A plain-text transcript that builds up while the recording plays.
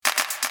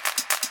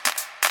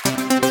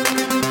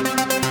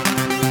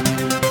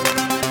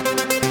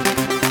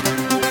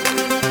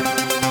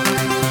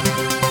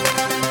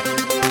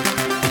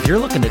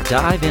looking to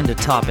dive into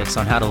topics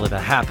on how to live a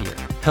happier,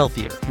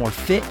 healthier, more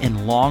fit,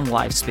 and long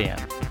lifespan,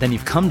 then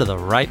you've come to the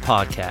right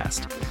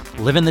podcast.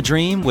 Living the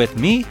Dream with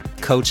me,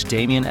 Coach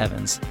Damian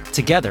Evans.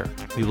 Together,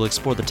 we will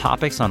explore the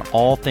topics on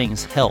all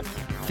things health,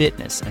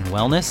 fitness, and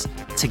wellness.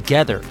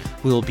 Together,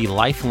 we will be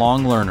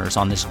lifelong learners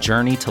on this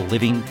journey to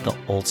living the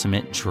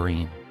ultimate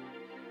dream.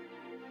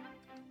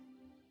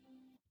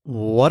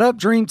 What up,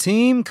 Dream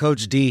Team?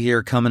 Coach D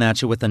here, coming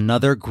at you with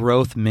another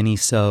growth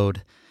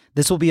mini-sode.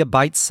 This will be a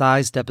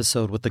bite-sized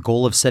episode with the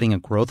goal of setting a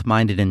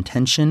growth-minded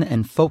intention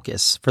and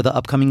focus for the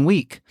upcoming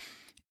week.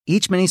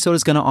 Each mini-sode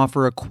is going to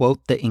offer a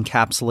quote that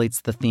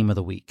encapsulates the theme of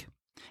the week.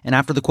 And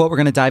after the quote, we're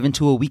going to dive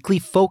into a weekly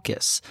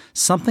focus,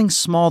 something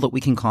small that we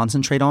can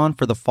concentrate on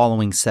for the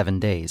following 7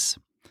 days.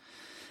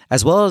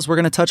 As well as we're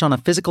going to touch on a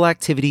physical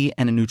activity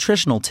and a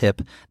nutritional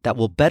tip that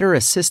will better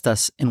assist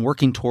us in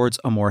working towards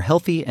a more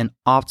healthy and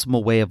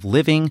optimal way of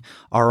living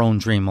our own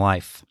dream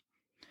life.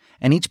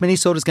 And each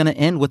mini-sode is going to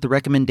end with the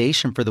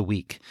recommendation for the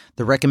week.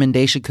 The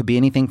recommendation could be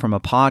anything from a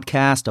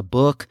podcast, a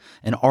book,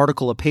 an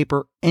article, a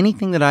paper,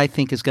 anything that I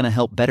think is going to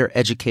help better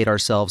educate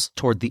ourselves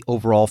toward the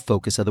overall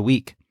focus of the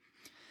week.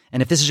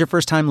 And if this is your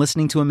first time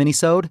listening to a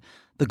mini-sode,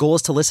 the goal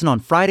is to listen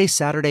on Friday,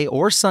 Saturday,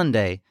 or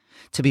Sunday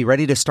to be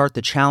ready to start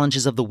the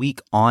challenges of the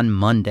week on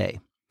Monday.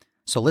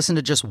 So listen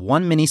to just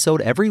one mini-sode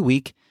every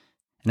week.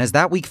 And as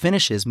that week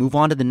finishes, move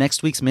on to the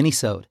next week's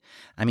mini-sode.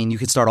 I mean, you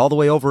could start all the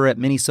way over at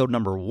mini-sode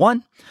number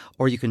 1,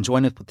 or you can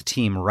join up with the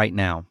team right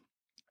now.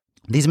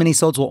 These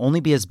mini-sodes will only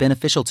be as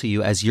beneficial to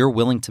you as you're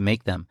willing to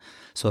make them.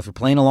 So if you're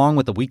playing along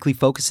with the weekly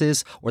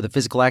focuses or the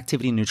physical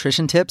activity and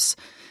nutrition tips,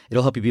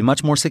 it'll help you be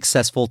much more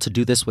successful to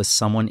do this with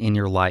someone in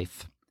your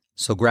life.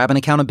 So grab an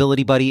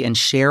accountability buddy and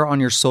share on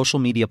your social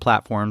media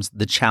platforms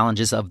the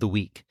challenges of the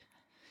week.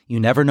 You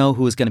never know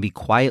who is going to be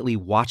quietly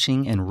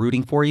watching and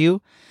rooting for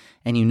you.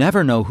 And you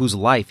never know whose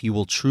life you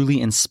will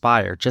truly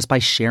inspire just by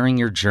sharing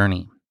your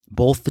journey,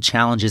 both the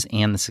challenges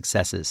and the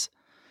successes.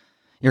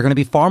 You're going to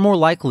be far more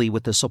likely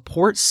with a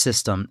support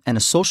system and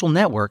a social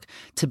network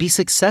to be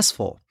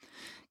successful.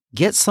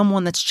 Get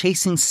someone that's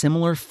chasing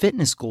similar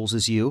fitness goals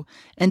as you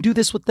and do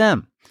this with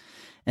them.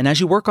 And as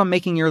you work on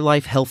making your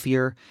life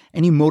healthier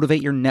and you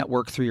motivate your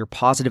network through your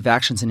positive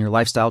actions and your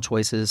lifestyle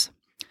choices,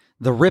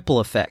 the ripple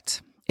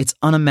effect, it's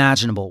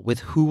unimaginable with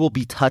who will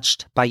be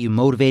touched by you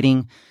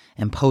motivating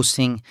and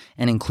posting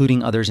and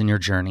including others in your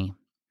journey.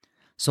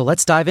 So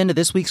let's dive into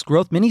this week's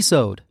growth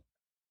minisode.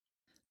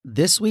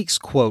 This week's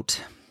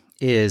quote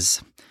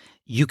is,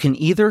 "You can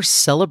either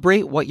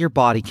celebrate what your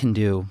body can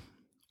do,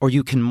 or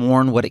you can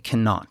mourn what it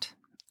cannot.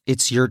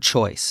 It's your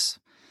choice."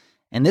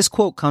 And this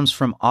quote comes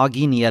from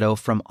Augie Nieto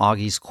from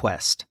Augie's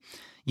Quest.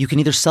 You can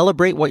either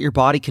celebrate what your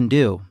body can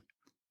do,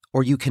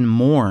 or you can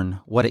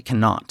mourn what it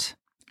cannot.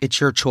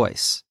 It's your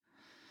choice.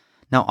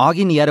 Now,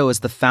 Augie Nieto is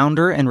the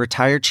founder and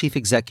retired chief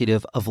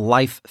executive of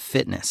Life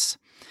Fitness,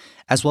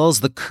 as well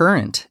as the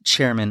current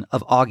chairman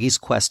of Augie's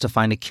Quest to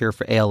find a cure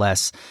for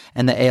ALS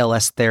and the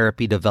ALS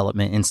Therapy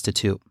Development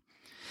Institute.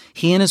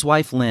 He and his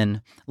wife,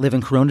 Lynn, live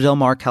in Corona del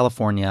Mar,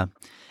 California,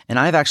 and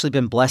I've actually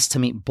been blessed to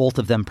meet both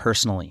of them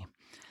personally.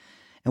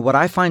 And what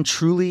I find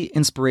truly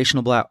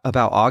inspirational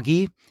about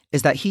Augie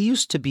is that he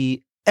used to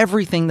be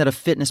everything that a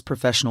fitness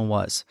professional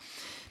was.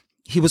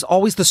 He was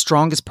always the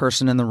strongest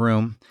person in the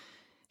room.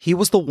 He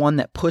was the one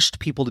that pushed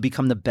people to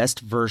become the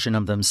best version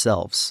of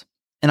themselves.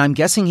 And I'm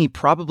guessing he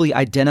probably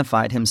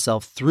identified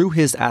himself through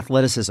his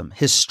athleticism,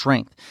 his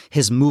strength,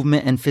 his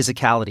movement, and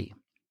physicality.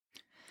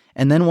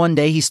 And then one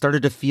day he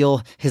started to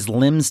feel his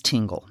limbs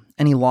tingle,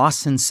 and he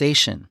lost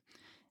sensation.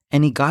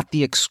 And he got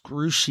the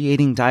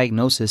excruciating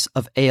diagnosis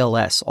of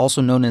ALS, also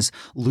known as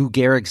Lou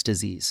Gehrig's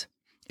disease.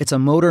 It's a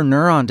motor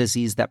neuron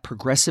disease that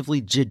progressively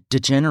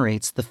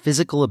degenerates the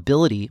physical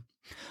ability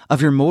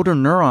of your motor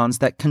neurons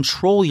that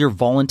control your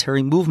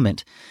voluntary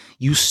movement.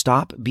 You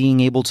stop being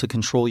able to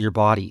control your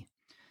body.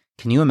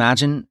 Can you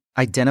imagine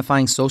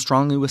identifying so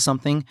strongly with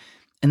something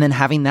and then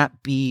having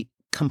that be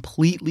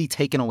completely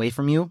taken away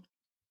from you?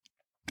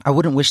 I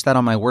wouldn't wish that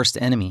on my worst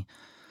enemy.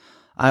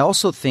 I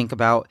also think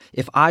about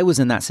if I was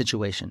in that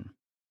situation,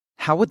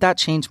 how would that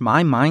change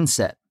my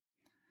mindset?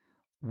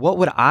 What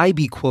would I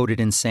be quoted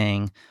in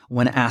saying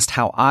when asked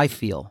how I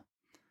feel?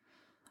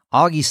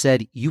 Augie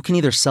said, you can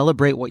either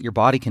celebrate what your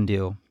body can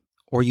do,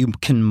 or you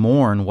can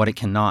mourn what it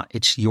cannot.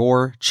 It's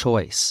your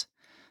choice.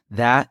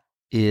 That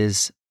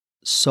is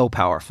so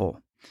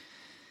powerful.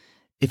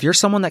 If you're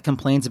someone that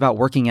complains about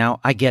working out,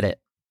 I get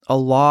it. A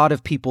lot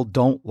of people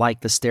don't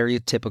like the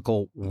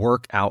stereotypical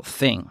workout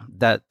thing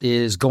that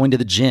is going to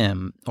the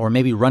gym, or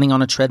maybe running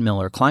on a treadmill,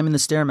 or climbing the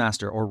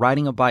Stairmaster, or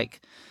riding a bike.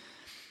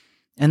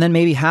 And then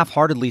maybe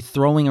half-heartedly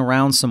throwing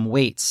around some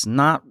weights,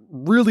 not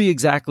really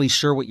exactly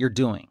sure what you're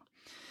doing.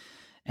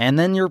 And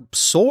then you're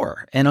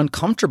sore and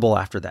uncomfortable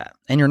after that,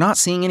 and you're not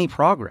seeing any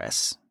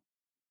progress.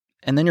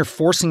 And then you're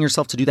forcing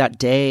yourself to do that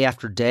day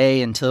after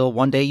day until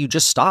one day you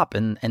just stop,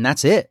 and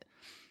that's it.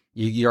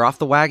 You're off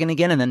the wagon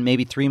again, and then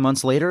maybe 3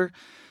 months later,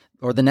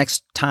 or the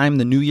next time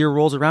the new year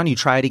rolls around, you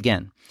try it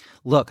again.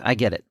 Look, I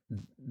get it.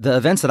 The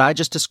events that I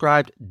just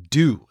described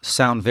do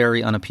sound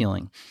very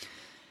unappealing.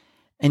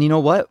 And you know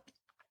what?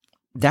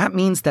 that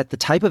means that the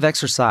type of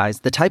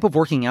exercise, the type of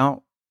working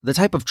out, the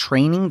type of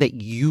training that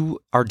you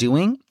are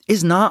doing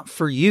is not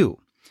for you.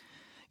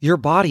 Your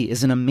body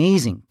is an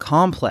amazing,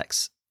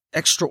 complex,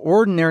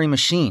 extraordinary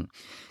machine,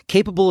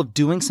 capable of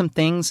doing some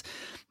things,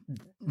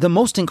 the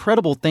most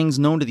incredible things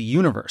known to the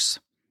universe.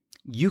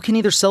 You can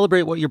either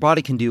celebrate what your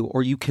body can do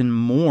or you can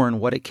mourn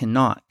what it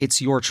cannot.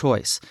 It's your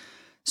choice.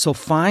 So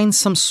find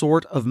some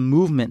sort of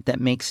movement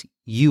that makes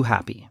you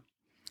happy.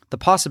 The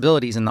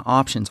possibilities and the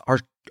options are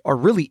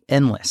really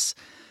endless.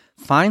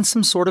 Find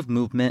some sort of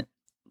movement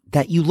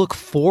that you look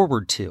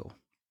forward to.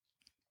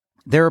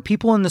 There are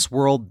people in this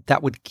world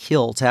that would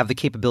kill to have the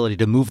capability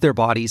to move their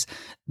bodies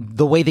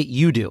the way that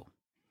you do.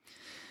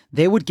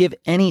 They would give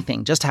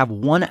anything just to have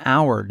 1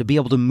 hour to be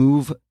able to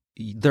move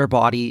their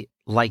body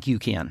like you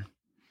can.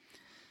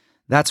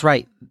 That's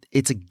right.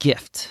 It's a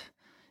gift.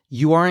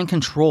 You are in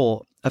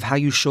control of how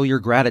you show your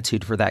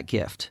gratitude for that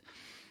gift.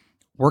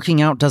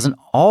 Working out doesn't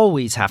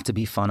always have to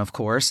be fun, of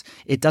course.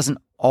 It doesn't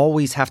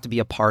always have to be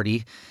a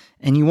party,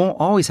 and you won't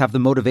always have the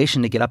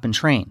motivation to get up and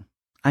train.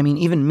 I mean,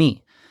 even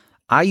me.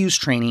 I use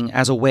training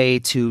as a way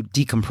to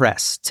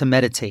decompress, to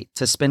meditate,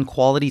 to spend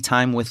quality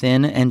time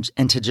within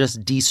and to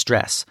just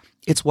de-stress.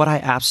 It's what I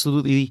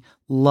absolutely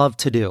love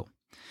to do.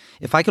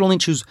 If I could only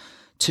choose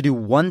to do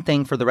one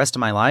thing for the rest of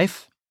my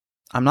life,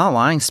 I'm not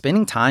lying,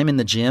 spending time in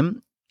the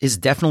gym is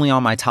definitely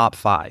on my top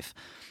 5.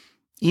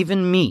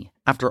 Even me,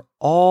 after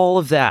all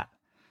of that,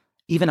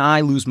 even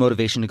I lose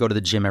motivation to go to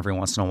the gym every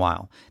once in a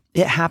while.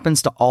 It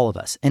happens to all of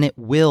us, and it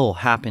will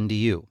happen to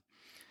you.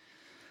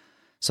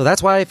 So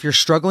that's why if you're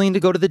struggling to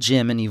go to the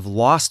gym and you've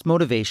lost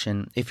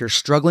motivation, if you're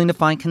struggling to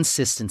find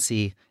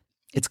consistency,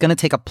 it's going to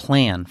take a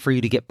plan for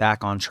you to get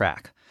back on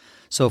track.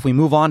 So if we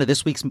move on to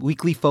this week's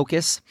weekly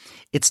focus,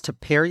 it's to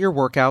pair your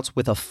workouts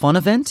with a fun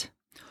event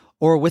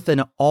or with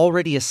an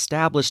already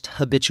established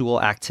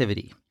habitual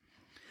activity.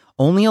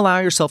 Only allow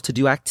yourself to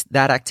do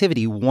that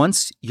activity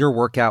once your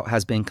workout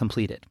has been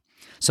completed.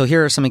 So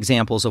here are some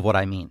examples of what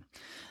I mean.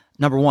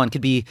 Number 1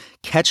 could be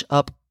catch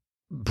up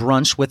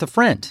brunch with a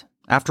friend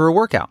after a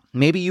workout.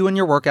 Maybe you and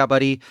your workout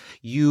buddy,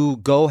 you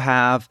go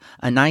have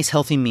a nice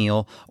healthy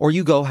meal, or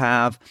you go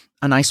have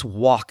a nice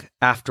walk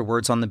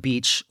afterwards on the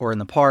beach or in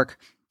the park,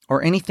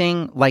 or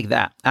anything like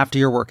that after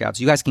your workouts.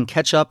 You guys can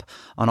catch up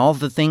on all of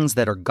the things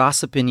that are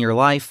gossip in your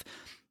life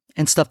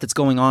and stuff that's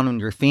going on in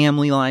your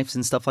family lives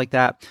and stuff like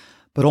that,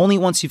 but only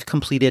once you've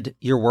completed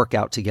your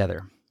workout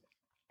together.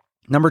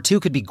 Number 2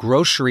 could be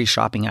grocery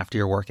shopping after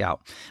your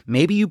workout.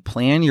 Maybe you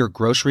plan your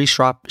grocery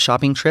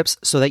shopping trips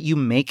so that you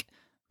make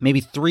maybe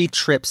 3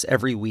 trips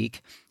every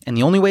week. And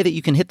the only way that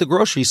you can hit the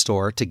grocery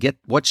store to get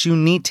what you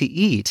need to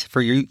eat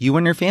for you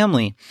and your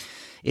family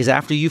is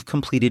after you've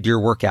completed your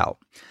workout.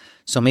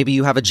 So maybe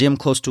you have a gym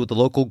close to the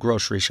local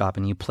grocery shop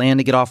and you plan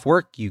to get off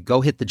work, you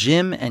go hit the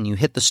gym and you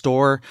hit the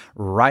store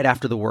right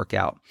after the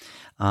workout.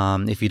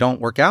 If you don't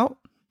work out,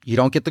 you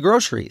don't get the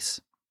groceries.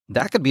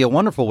 That could be a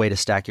wonderful way to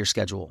stack your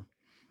schedule.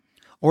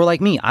 Or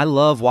like me, I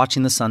love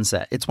watching the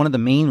sunset. It's one of the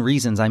main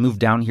reasons I moved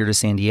down here to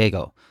San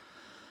Diego.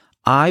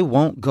 I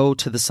won't go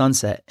to the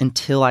sunset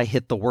until I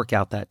hit the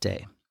workout that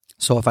day.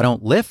 So if I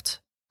don't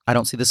lift, I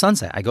don't see the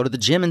sunset. I go to the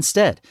gym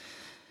instead,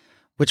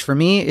 which for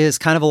me is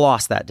kind of a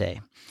loss that day.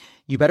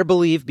 You better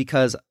believe,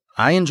 because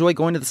I enjoy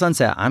going to the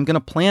sunset, I'm going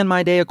to plan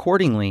my day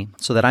accordingly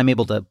so that I'm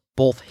able to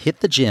both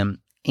hit the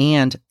gym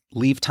and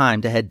leave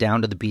time to head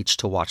down to the beach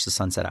to watch the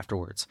sunset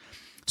afterwards.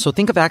 So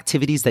think of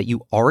activities that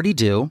you already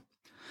do,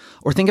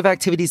 or think of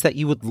activities that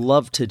you would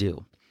love to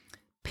do.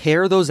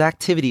 Pair those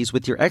activities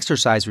with your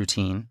exercise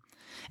routine,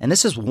 and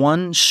this is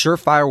one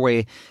surefire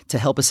way to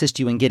help assist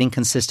you in getting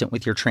consistent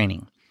with your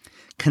training.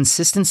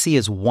 Consistency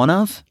is one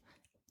of,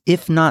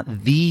 if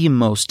not the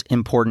most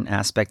important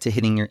aspect to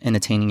hitting and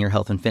attaining your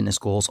health and fitness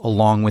goals,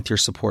 along with your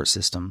support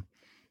system.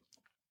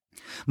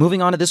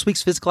 Moving on to this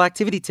week's physical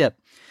activity tip.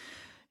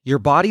 Your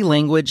body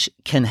language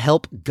can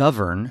help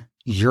govern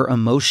your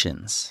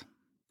emotions.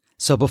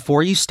 So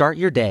before you start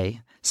your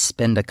day,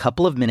 spend a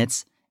couple of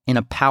minutes in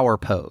a power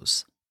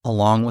pose,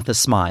 along with a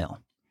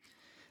smile.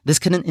 This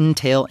can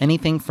entail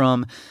anything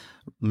from,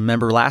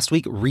 remember last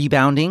week,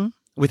 rebounding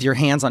with your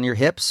hands on your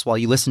hips while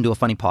you listen to a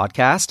funny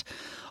podcast,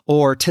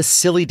 or to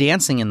silly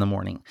dancing in the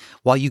morning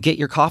while you get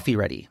your coffee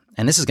ready.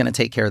 And this is going to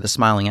take care of the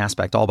smiling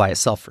aspect all by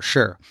itself for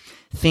sure.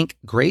 Think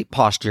great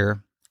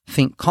posture,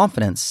 think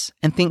confidence,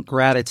 and think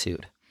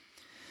gratitude.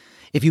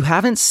 If you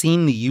haven't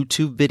seen the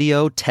YouTube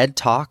video TED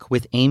Talk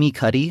with Amy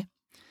Cuddy,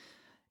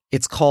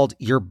 it's called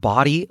Your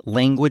Body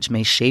Language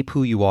May Shape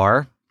Who You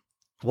Are.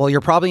 Well,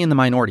 you're probably in the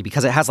minority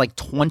because it has like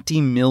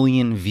 20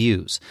 million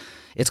views.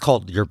 It's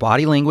called Your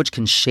Body Language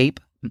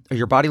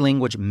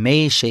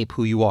May Shape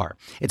Who You Are.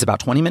 It's about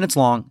 20 minutes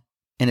long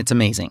and it's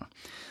amazing.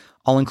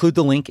 I'll include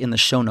the link in the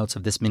show notes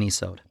of this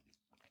mini-sode.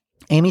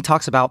 Amy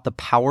talks about the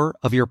power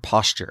of your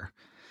posture.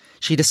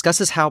 She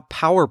discusses how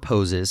power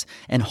poses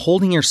and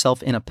holding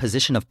yourself in a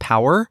position of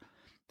power,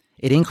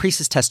 it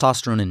increases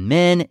testosterone in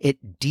men,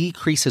 it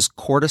decreases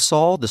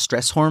cortisol, the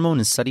stress hormone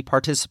in study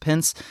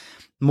participants,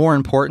 More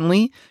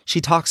importantly,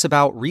 she talks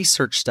about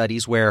research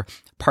studies where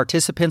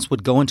participants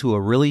would go into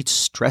a really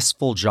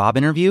stressful job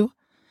interview,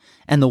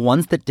 and the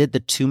ones that did the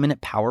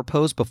 2-minute power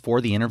pose before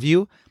the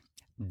interview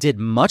did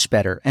much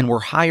better and were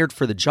hired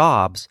for the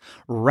jobs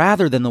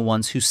rather than the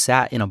ones who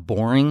sat in a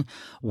boring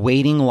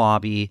waiting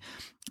lobby,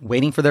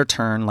 waiting for their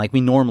turn like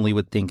we normally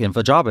would think of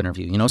a job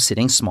interview,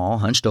 sitting small,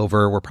 hunched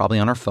over, we're probably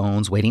on our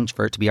phones waiting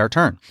for it to be our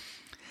turn.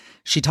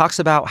 She talks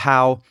about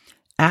how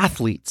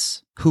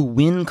athletes who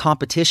win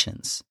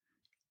competitions,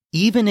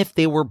 even if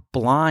they were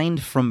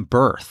blind from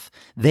birth,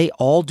 they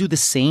all do the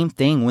same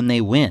thing when they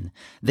win.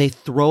 They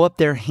throw up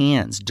their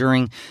hands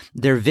during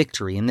their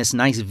victory in this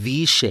nice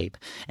V shape,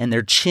 and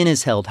their chin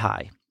is held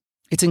high.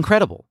 It's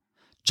incredible.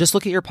 Just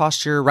look at your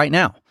posture right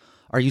now.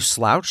 Are you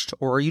slouched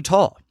or are you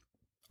tall?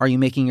 Are you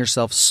making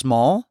yourself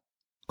small,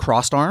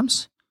 crossed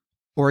arms,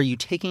 or are you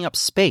taking up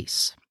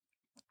space?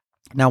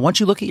 Now,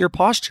 once you look at your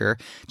posture,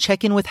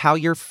 check in with how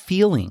you're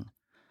feeling.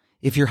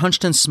 If you're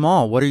hunched and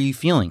small, what are you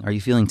feeling? Are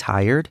you feeling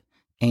tired,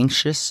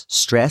 anxious,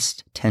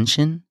 stressed,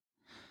 tension?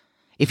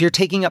 If you're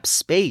taking up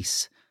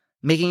space,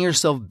 making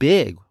yourself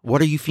big,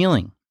 what are you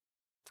feeling?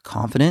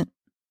 Confident,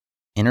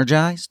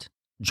 energized,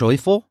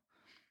 joyful?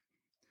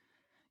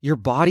 Your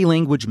body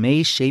language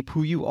may shape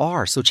who you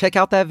are. So check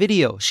out that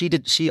video.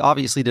 She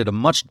obviously did a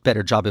much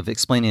better job of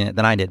explaining it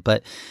than I did.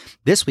 But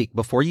this week,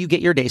 before you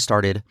get your day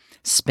started,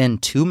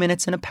 spend 2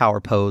 minutes in a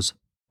power pose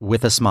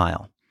with a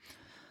smile.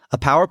 A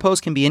power pose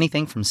can be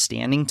anything from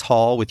standing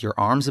tall with your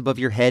arms above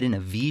your head in a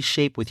V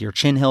shape with your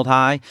chin held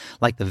high,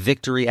 like the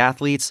victory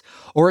athletes,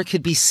 or it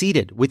could be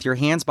seated with your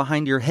hands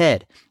behind your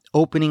head,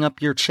 opening up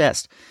your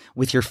chest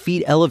with your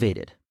feet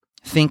elevated.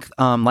 Think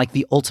like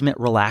the ultimate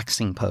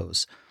relaxing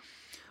pose.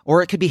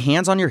 Or it could be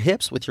hands on your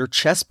hips with your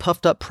chest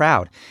puffed up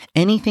proud.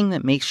 Anything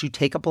that makes you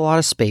take up a lot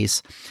of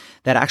space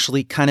that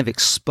actually kind of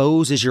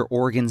exposes your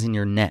organs in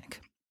your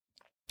neck.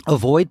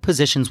 Avoid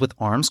positions with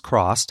arms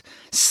crossed,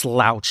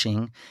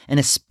 slouching, and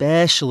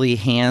especially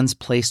hands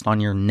placed on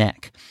your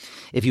neck.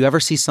 If you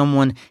ever see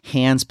someone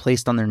hands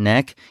placed on their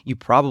neck, you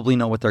probably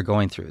know what they're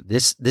going through.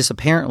 This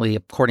apparently,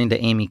 according to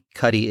Amy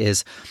Cuddy,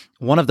 is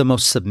one of the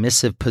most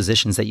submissive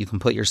positions that you can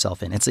put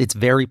yourself in. It's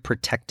very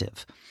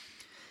protective.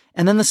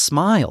 And then the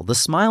smile. The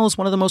smile is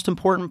one of the most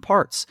important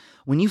parts.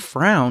 When you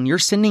frown, you're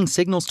sending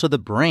signals to the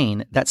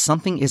brain that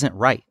something isn't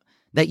right,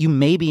 that you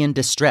may be in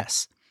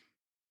distress.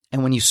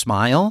 And when you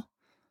smile,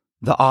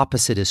 the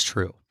opposite is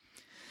true.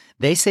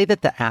 They say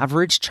that the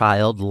average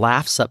child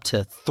laughs up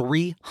to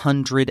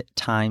 300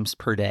 times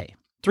per day.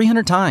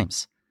 300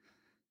 times.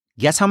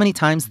 Guess how many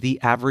times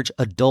the average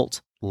adult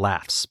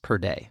laughs per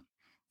day?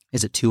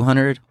 Is it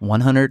 200,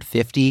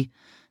 150?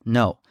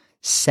 No,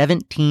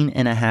 17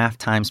 and a half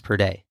times per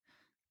day.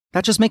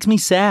 That just makes me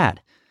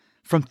sad.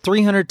 From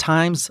 300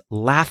 times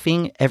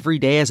laughing every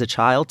day as a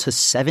child to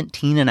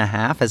 17 and a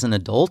half as an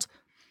adult,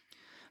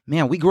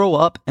 man, we grow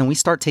up and we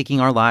start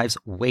taking our lives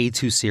way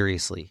too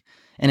seriously.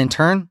 And in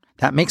turn,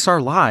 that makes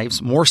our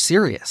lives more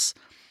serious.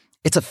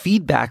 It's a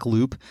feedback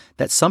loop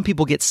that some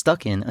people get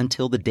stuck in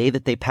until the day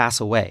that they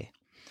pass away.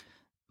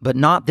 But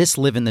not this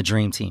Living the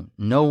Dream team.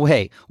 No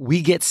way.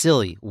 We get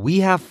silly. We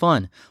have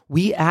fun.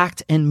 We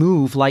act and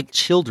move like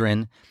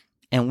children,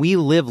 and we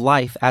live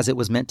life as it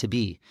was meant to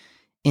be.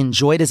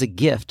 Enjoy it as a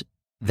gift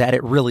that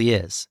it really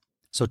is.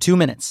 So 2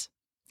 minutes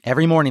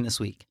every morning this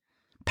week,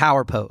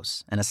 power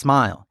pose and a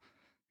smile.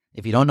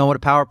 If you don't know what a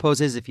power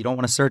pose is, if you don't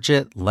want to search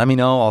it, let me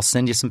know. I'll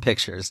send you some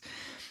pictures.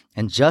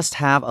 And just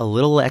have a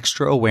little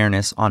extra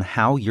awareness on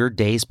how your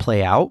days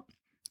play out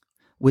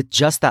with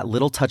just that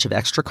little touch of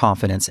extra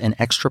confidence and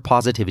extra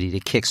positivity to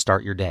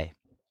kickstart your day.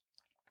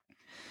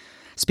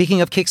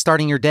 Speaking of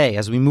kickstarting your day,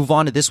 as we move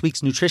on to this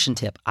week's nutrition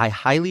tip, I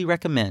highly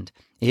recommend,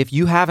 if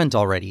you haven't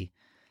already,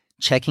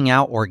 checking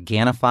out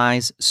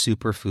Organifi's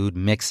superfood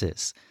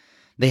mixes.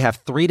 They have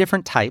 3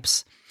 different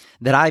types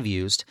that I've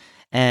used,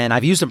 and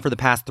I've used them for the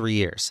past 3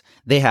 years.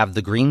 They have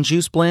the green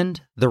juice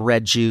blend, the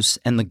red juice,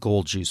 and the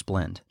gold juice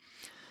blend.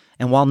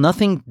 And while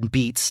nothing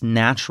beats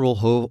natural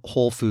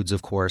whole foods,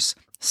 of course,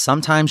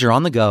 sometimes you're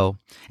on the go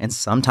and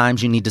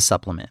sometimes you need to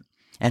supplement.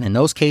 And in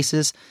those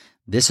cases,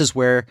 this is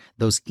where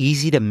those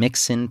easy to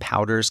mix in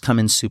powders come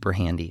in super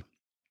handy.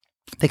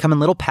 They come in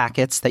little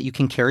packets that you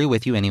can carry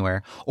with you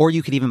anywhere, or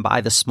you could even buy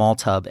the small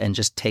tub and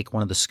just take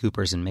one of the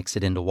scoopers and mix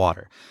it into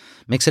water.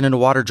 Mix it into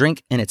water,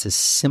 drink, and it's as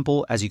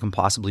simple as you can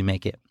possibly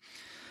make it.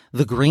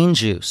 The green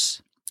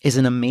juice is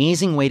an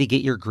amazing way to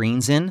get your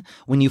greens in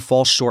when you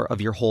fall short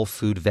of your whole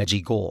food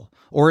veggie goal,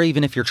 or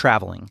even if you're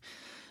traveling.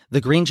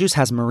 The green juice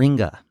has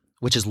moringa,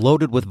 which is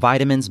loaded with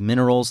vitamins,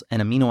 minerals,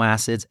 and amino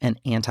acids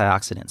and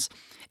antioxidants.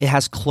 It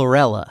has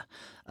chlorella,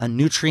 a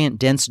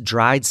nutrient-dense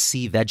dried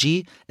sea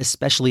veggie,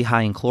 especially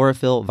high in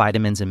chlorophyll,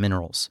 vitamins, and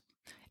minerals.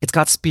 It's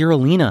got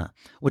spirulina,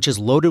 which is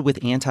loaded with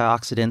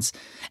antioxidants,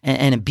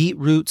 and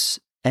beetroots,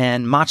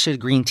 and matcha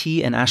green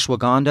tea, and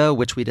ashwagandha,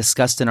 which we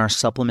discussed in our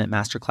supplement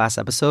masterclass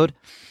episode,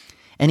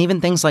 and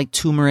even things like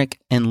turmeric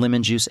and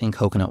lemon juice and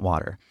coconut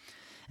water.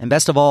 And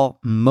best of all,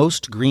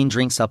 most green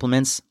drink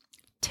supplements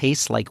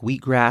taste like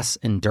wheatgrass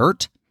and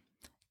dirt.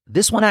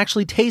 This one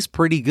actually tastes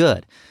pretty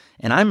good.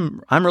 And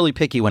I'm really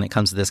picky when it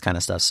comes to this kind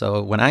of stuff.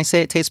 So when I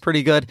say it tastes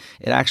pretty good,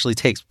 it actually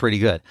tastes pretty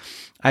good.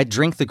 I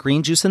drink the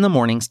green juice in the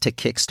mornings to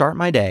kickstart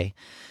my day.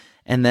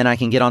 And then I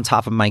can get on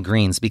top of my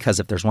greens, because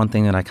if there's one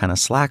thing that I kind of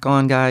slack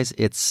on, guys,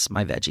 it's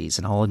my veggies.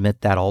 And I'll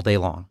admit that all day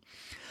long.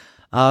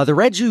 The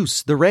red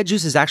juice. The red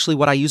juice is actually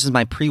what I use as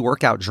my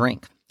pre-workout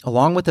drink.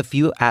 Along with a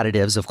few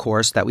additives, of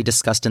course, that we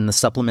discussed in the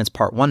Supplements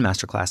Part 1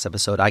 Masterclass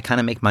episode. I kind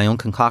of make my own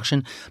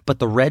concoction, but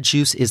the red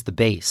juice is the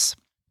base.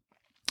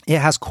 It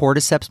has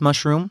cordyceps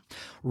mushroom,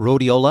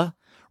 rhodiola,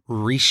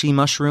 reishi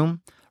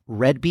mushroom,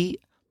 red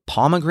beet,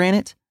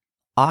 pomegranate,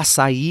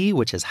 acai,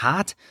 which is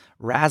hot,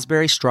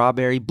 raspberry,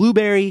 strawberry,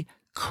 blueberry,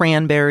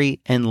 cranberry,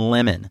 and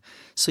lemon.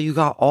 So you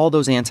got all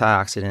those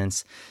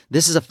antioxidants.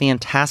 This is a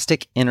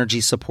fantastic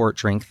energy support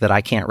drink that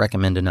I can't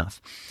recommend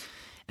enough.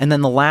 And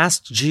then the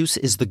last juice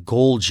is the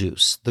gold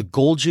juice. The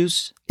gold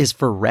juice is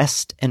for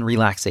rest and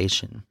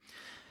relaxation.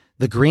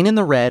 The green and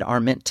the red are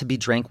meant to be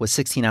drank with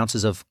 16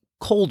 ounces of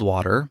cold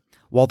water,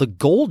 while the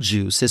gold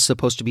juice is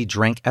supposed to be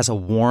drank as a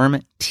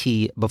warm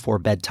tea before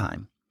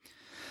bedtime.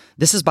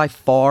 This is by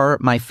far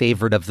my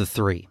favorite of the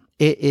three.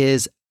 It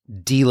is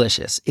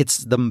delicious. It's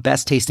the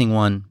best tasting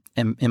one,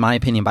 in my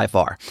opinion, by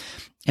far.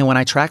 And when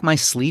I track my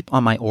sleep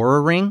on my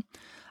Oura Ring,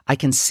 I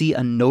can see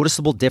a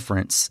noticeable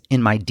difference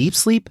in my deep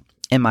sleep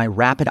and my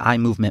rapid eye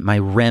movement, my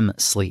REM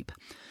sleep.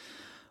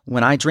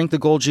 When I drink the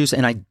gold juice,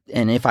 and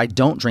if I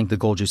don't drink the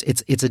gold juice,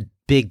 it's a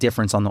big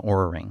difference on the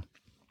Oura Ring.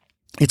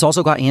 It's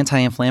also got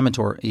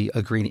anti-inflammatory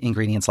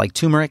ingredients like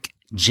turmeric,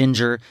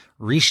 ginger,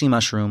 reishi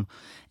mushroom,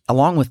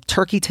 along with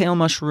turkey tail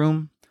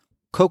mushroom,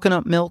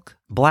 coconut milk,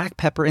 black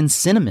pepper, and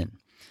cinnamon.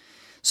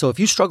 So if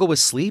you struggle with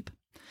sleep,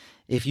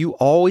 if you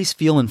always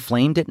feel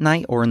inflamed at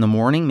night or in the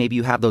morning, maybe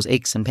you have those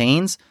aches and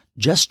pains,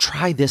 just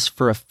try this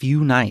for a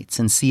few nights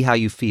and see how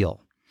you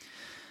feel.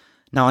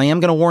 Now, I am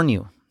going to warn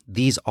you,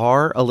 these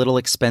are a little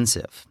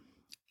expensive,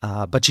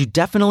 but you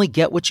definitely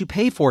get what you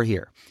pay for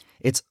here.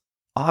 It's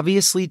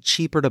obviously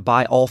cheaper to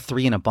buy all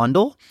three in a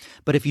bundle,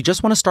 but if you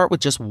just want to start with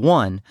just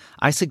one,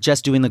 I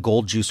suggest doing the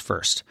gold juice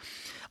first.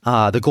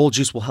 The gold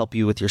juice will help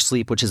you with your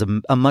sleep, which is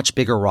a much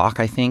bigger rock,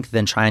 I think,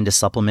 than trying to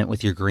supplement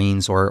with your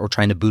greens or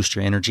trying to boost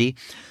your energy.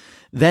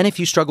 Then if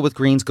you struggle with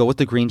greens, go with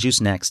the green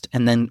juice next.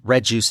 And then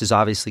red juice is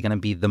obviously going to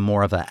be the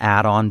more of an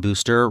add-on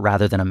booster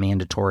rather than a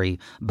mandatory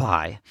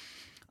buy.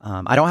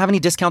 I don't have any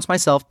discounts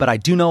myself, but I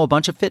do know a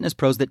bunch of fitness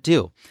pros that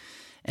do.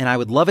 And I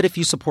would love it if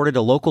you supported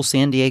a local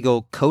San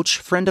Diego coach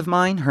friend of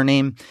mine. Her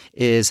name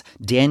is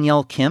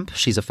Danielle Kemp.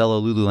 She's a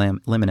fellow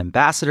Lululemon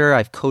ambassador.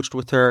 I've coached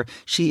with her.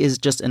 She is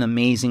just an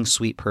amazing,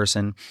 sweet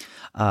person.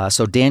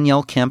 So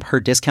Danielle Kemp, her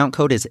discount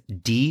code is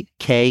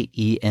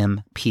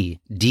DKEMP,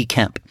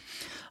 DKEMP.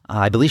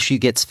 I believe she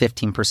gets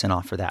 15%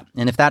 off for that.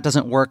 And if that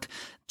doesn't work,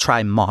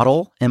 try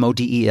Model,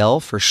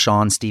 MODEL, for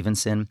Sean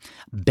Stevenson,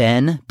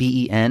 Ben,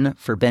 BEN,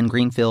 for Ben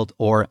Greenfield,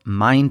 or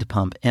Mind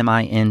Pump,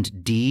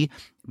 MINDPUMP,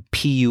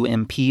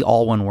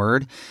 all one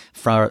word,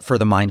 for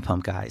the Mind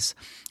Pump guys.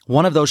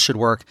 One of those should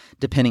work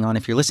depending on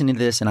if you're listening to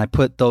this, and I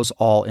put those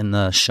all in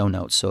the show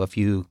notes. So if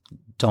you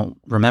don't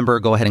remember,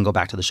 go ahead and go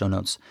back to the show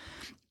notes.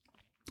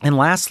 And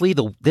lastly,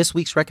 this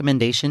week's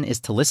recommendation is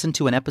to listen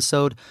to an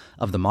episode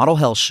of the Model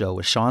Health Show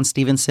with Sean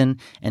Stevenson,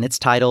 and it's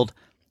titled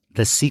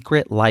The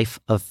Secret Life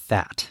of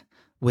Fat,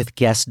 with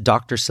guest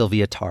Dr.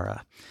 Sylvia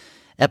Tara.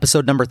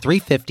 Episode number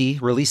 350,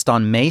 released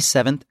on May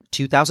 7th,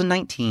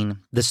 2019,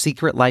 The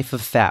Secret Life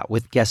of Fat,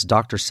 with guest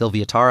Dr.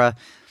 Sylvia Tara.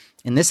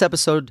 In this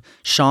episode,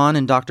 Sean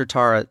and Dr.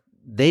 Tara,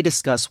 they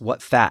discuss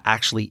what fat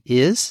actually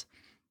is,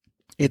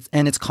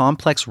 and its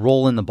complex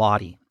role in the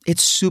body.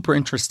 It's super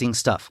interesting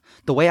stuff.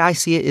 The way I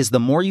see it is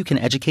the more you can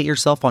educate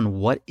yourself on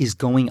what is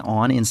going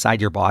on inside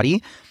your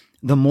body,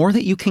 the more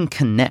that you can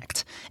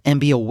connect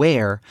and be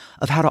aware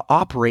of how to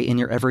operate in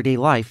your everyday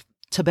life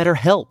to better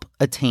help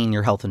attain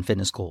your health and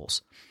fitness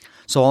goals.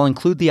 So I'll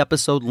include the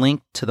episode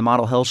link to the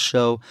Model Health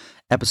Show,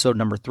 episode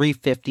number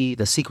 350,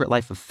 The Secret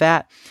Life of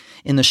Fat,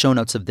 in the show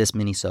notes of this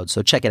minisode.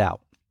 So check it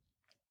out.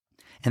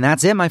 And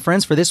that's it, my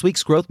friends, for this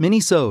week's Growth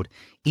Minisode.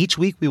 Each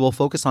week, we will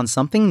focus on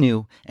something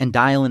new and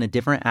dial in a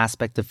different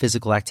aspect of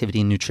physical activity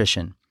and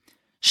nutrition.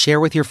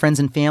 Share with your friends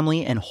and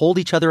family and hold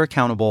each other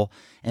accountable,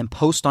 and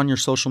post on your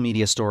social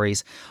media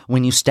stories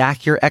when you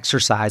stack your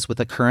exercise with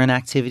a current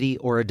activity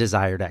or a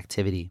desired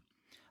activity.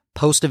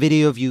 Post a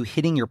video of you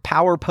hitting your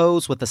power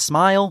pose with a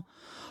smile,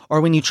 or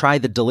when you try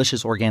the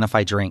delicious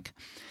Organifi drink.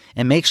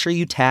 And make sure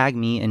you tag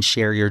me and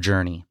share your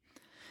journey.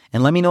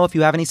 And let me know if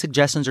you have any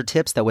suggestions or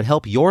tips that would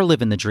help your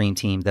Live in the Dream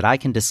team that I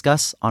can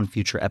discuss on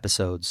future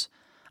episodes.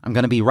 I'm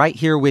going to be right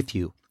here with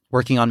you,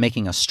 working on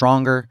making us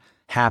stronger,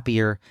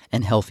 happier,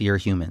 and healthier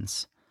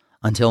humans.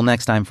 Until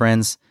next time,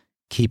 friends,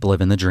 keep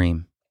living the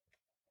dream.